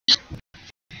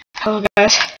Hello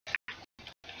guys.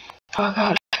 Oh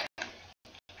god.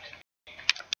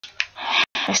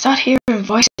 I start hearing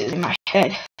voices in my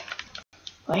head.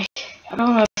 Like, I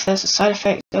don't know if that's a side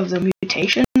effect of the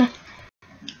mutation.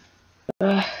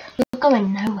 You're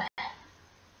going nowhere.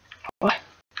 What?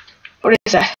 What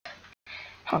is that?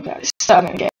 Oh god, it's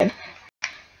starting again.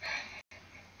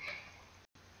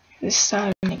 It's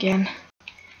starting again.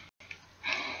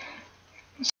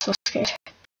 I'm so scared.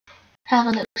 Have a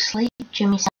little sleep.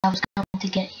 Jimmy Savile's coming to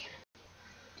get you.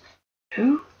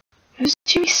 Who? Who's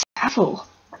Jimmy Savile?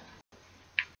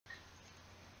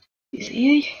 Is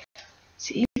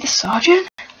he the sergeant?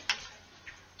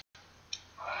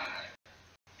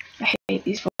 I hate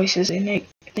these voices. They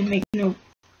make no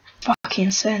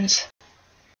fucking sense.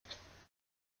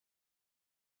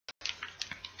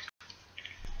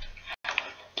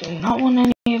 Do not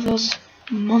want any of those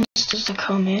monsters to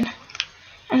come in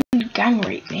and gang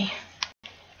rape me.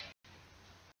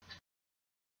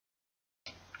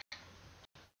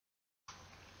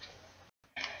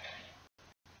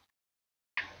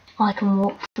 I can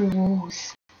walk through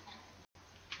walls.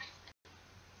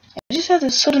 I just had a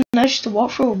sudden urge to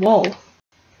walk through a wall.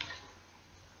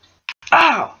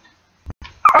 Ow!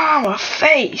 Ow, my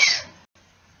face!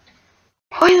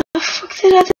 Why the fuck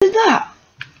did I do that?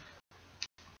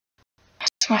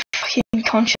 That's my fucking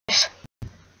conscience.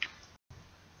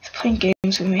 It's playing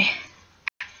games with me.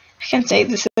 I can't take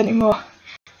this anymore.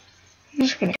 I'm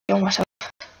just gonna kill myself.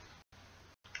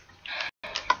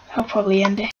 I'll probably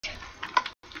end it.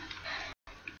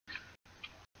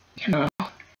 No. I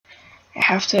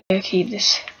have to keep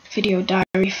this video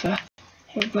diary for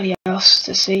everybody else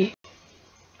to see.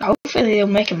 Hopefully they'll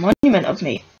make a monument of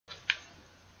me.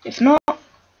 If not,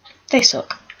 they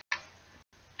suck.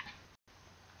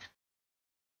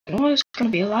 I know what it's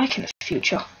gonna be like in the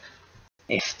future.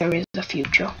 If there is a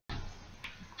future.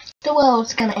 The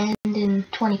world's gonna end in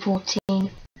 2014.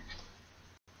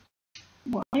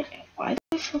 Why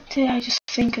the fuck did I just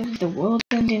think of the world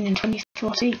ending in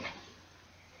 2014?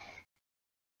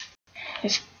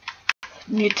 This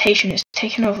mutation is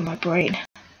taking over my brain.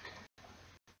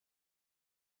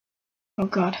 Oh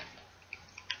god.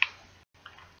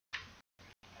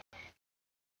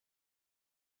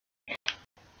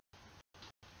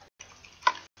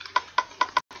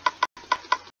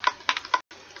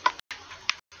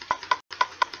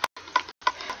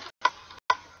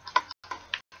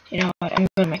 You know what, I'm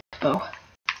gonna make a bow.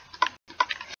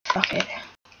 Fuck it.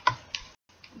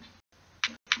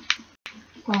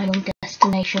 Final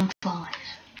Destination 5.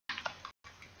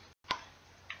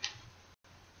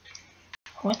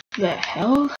 What the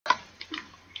hell?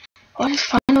 What is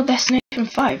Final Destination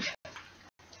 5?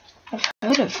 I've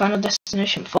heard of Final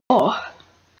Destination 4.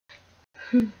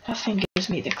 That thing gives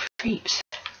me the creeps.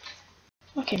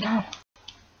 Okay, now.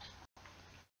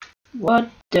 What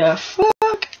the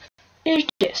fuck is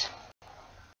this?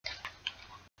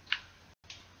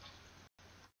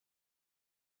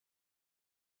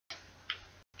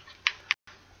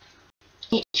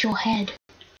 It's your head.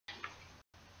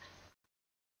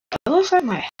 It looks like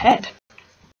my head.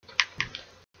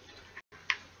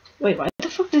 Wait, why the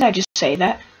fuck did I just say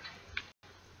that?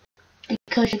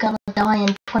 Because you're gonna die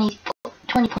in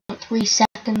 20.3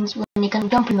 seconds when you're gonna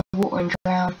jump in the water and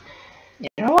drown. You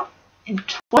know what? In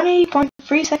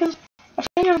 20.3 seconds, I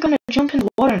think I'm gonna jump in the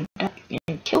water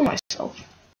and kill myself.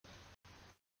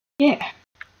 Yeah.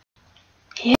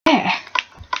 Yeah.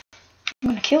 I'm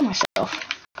gonna kill myself.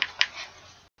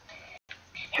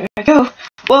 Here I go.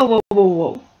 Whoa, whoa, whoa,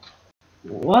 whoa.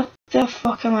 What the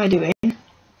fuck am I doing?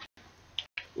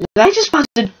 Was I just about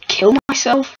to kill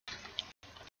myself?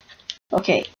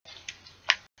 Okay.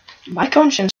 My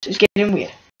conscience is getting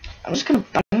weird. I'm just gonna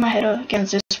bang my head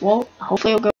against this wall.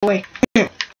 Hopefully it'll go away.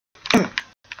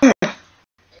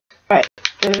 Right.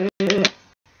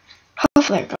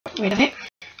 Hopefully I got rid of it.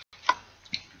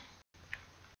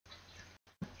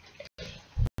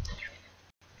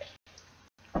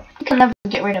 You can never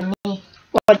get rid of me.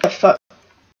 What the fuck?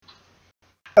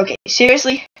 Okay,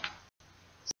 seriously?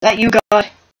 Is that you, God?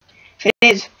 If it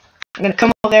is, I'm gonna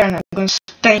come over there and I'm gonna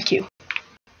spank you.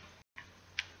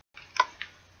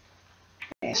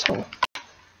 Asshole.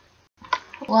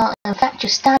 Well, in fact, you're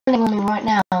standing on me right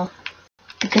now.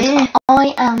 Because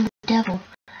I am the devil.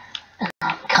 And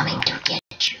I'm coming to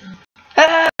get you.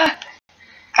 Ah!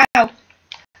 Ow!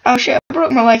 Oh shit, I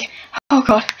broke my leg. Oh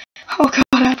god. Oh god,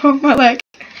 I broke my leg.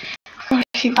 I gotta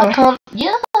keep going. I can't.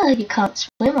 Yeah, you can't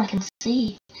swim, I can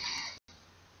see.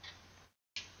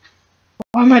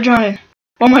 Why am I drowning?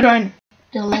 Why am I drowning?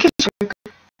 Your leg is broken.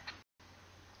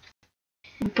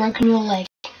 You've broken your leg.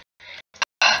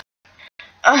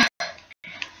 I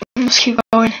must keep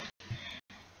going.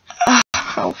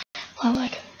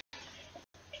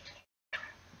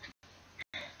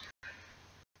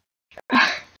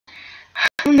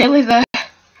 nearly there.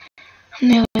 I'm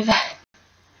nearly there.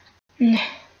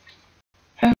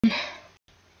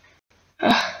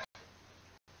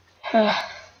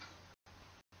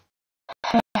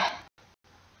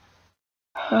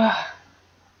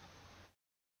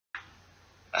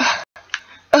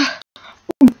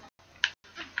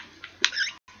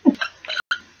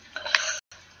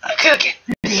 I can't get.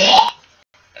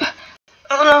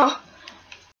 Oh no.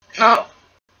 No.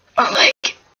 My leg.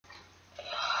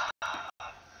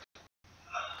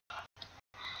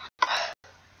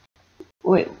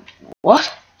 Wait,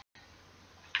 what?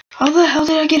 How the hell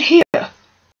did I get here?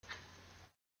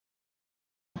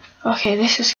 Okay,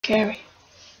 this is scary.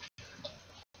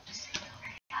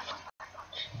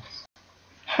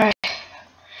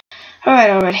 Alright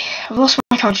already. I've lost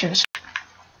my conscience.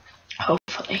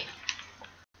 Hopefully.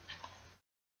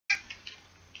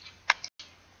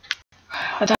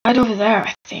 I died over there,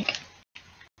 I think.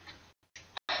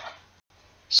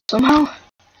 Somehow,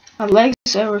 my legs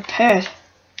are repaired.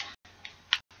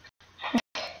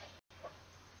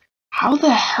 How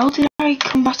the hell did I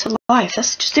come back to life?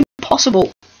 That's just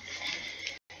impossible.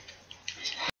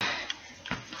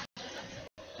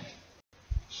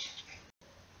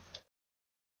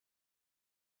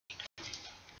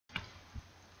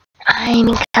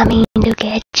 I'm coming to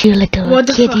get you, little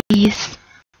kitties.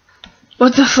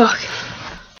 What the fuck?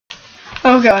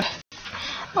 Oh god.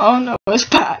 Oh no, it's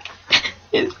back.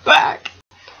 It's back.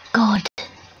 God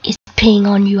is peeing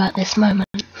on you at this moment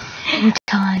in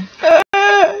time.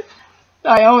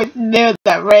 I always knew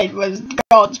that rain was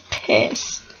God's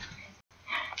piss.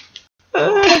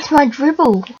 That's my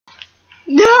dribble.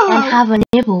 No. And have a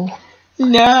nibble.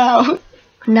 No.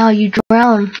 Now you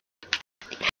drown.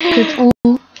 Because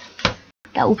all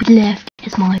that will be left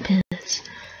is my piss.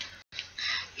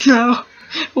 No.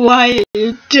 Why are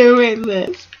you doing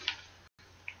this?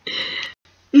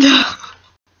 No.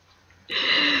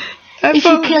 If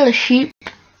you kill a sheep,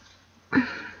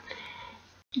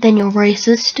 then you're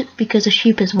racist because a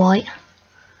sheep is white.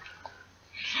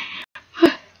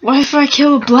 What if I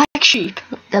kill a black sheep?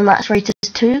 Then that's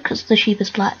racist too because the sheep is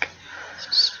black.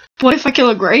 What if I kill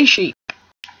a grey sheep?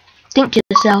 Think to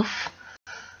yourself,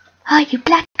 are you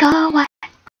black or white?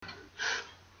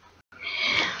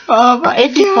 Oh my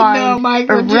if you god, no, find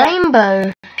Michael a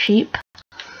rainbow sheep,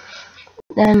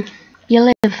 then you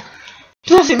live.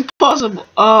 That's impossible.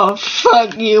 Oh,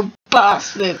 fuck you,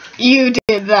 bastard. You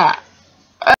did that.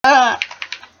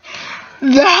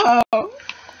 No.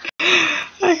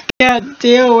 I can't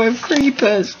deal with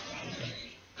creepers.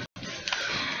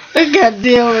 I can't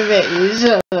deal with it, you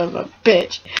son of a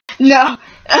bitch. No.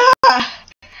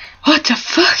 What the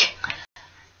fuck?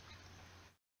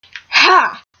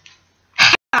 Ha.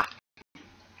 Ha.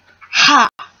 Ha.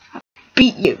 I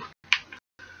beat you.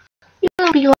 You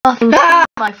won't be laughing,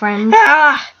 my friend.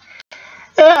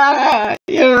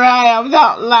 You're right, I'm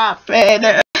not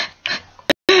laughing.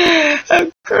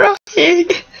 I'm crying.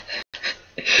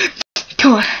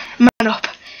 Come on, man up.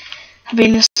 I've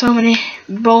been in so many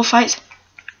bullfights.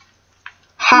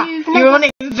 Ha! Your own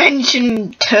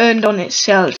invention turned on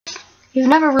itself. You've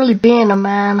never really been a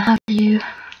man, have you?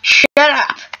 Shut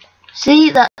up!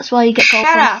 See, that's why you get cold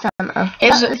from Santa.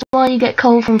 That's why you get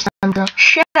cold from Santa.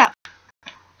 Shut up!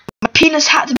 My penis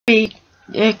had to be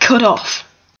cut off.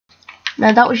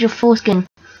 No, that was your foreskin.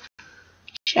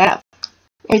 Shut up.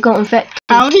 It got infected.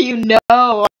 How do you know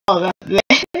all of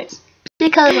this?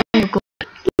 Because I'm good.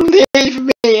 Leave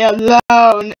me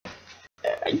alone.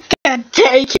 I can't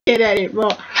take it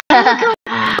anymore. Oh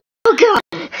god. Oh god.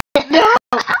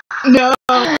 No.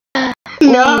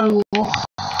 No. No.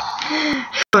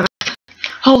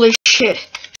 Holy shit.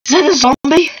 Is that a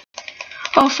zombie?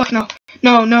 Oh fuck no.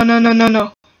 No, no, no, no, no,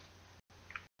 no.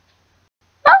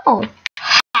 Oh.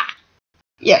 Ha.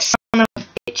 Yes, son of a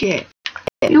bitch, yeah.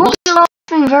 You will be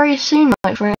laughing very soon,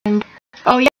 my friend.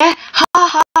 Oh yeah? Ha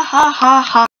ha ha ha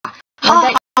ha.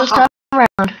 Ha, just turn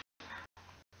around.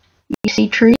 You see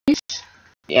trees?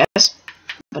 Yes.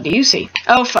 What do you see?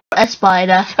 Oh fuck. A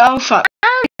spider. Oh fuck.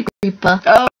 And a creeper.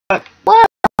 Oh fuck. Wow.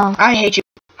 I hate you.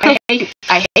 I hate you.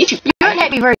 I hate you. You won't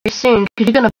hate me very soon,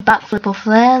 because you're going to backflip off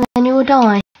there and then you will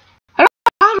die. I don't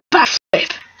know how to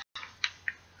backflip.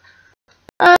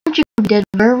 And you will be dead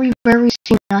very, very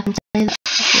soon, I can say that.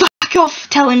 Fuck off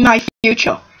telling my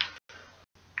future.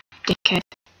 Dickhead.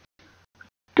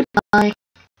 Goodbye.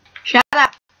 Shut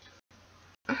up.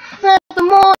 There's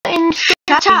more in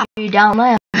Shut up. you down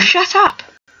there. Shut up.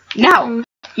 Now.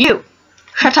 You.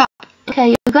 Shut up. Okay,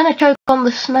 you're going to choke on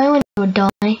the snow and you will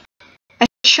die.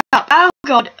 Shut up. Oh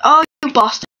god. Oh, you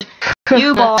bastard.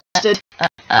 You bastard.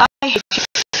 I hate you.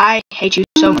 I hate you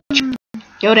so much.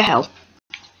 Go to hell.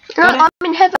 No, I'm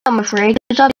in heaven, I'm afraid,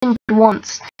 because I've been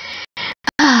once.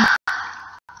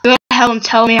 Go to hell and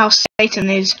tell me how Satan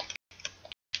is.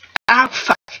 Ah,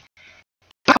 fuck.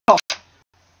 Back off.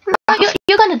 No,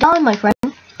 you're gonna die, my friend.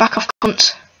 Back off,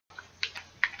 cunts.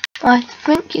 I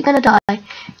think you're gonna die.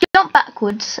 Jump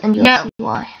backwards and you'll see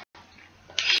why.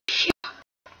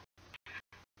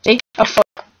 See? Oh,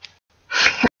 fuck.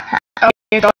 Oh,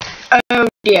 dear God. Oh,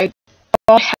 dear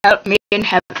God, help me in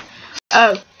heaven.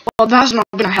 Oh, well, that's not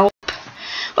gonna help.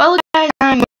 Well, guys,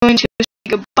 I'm going to say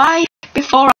goodbye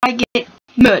before I get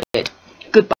murdered.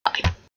 Goodbye.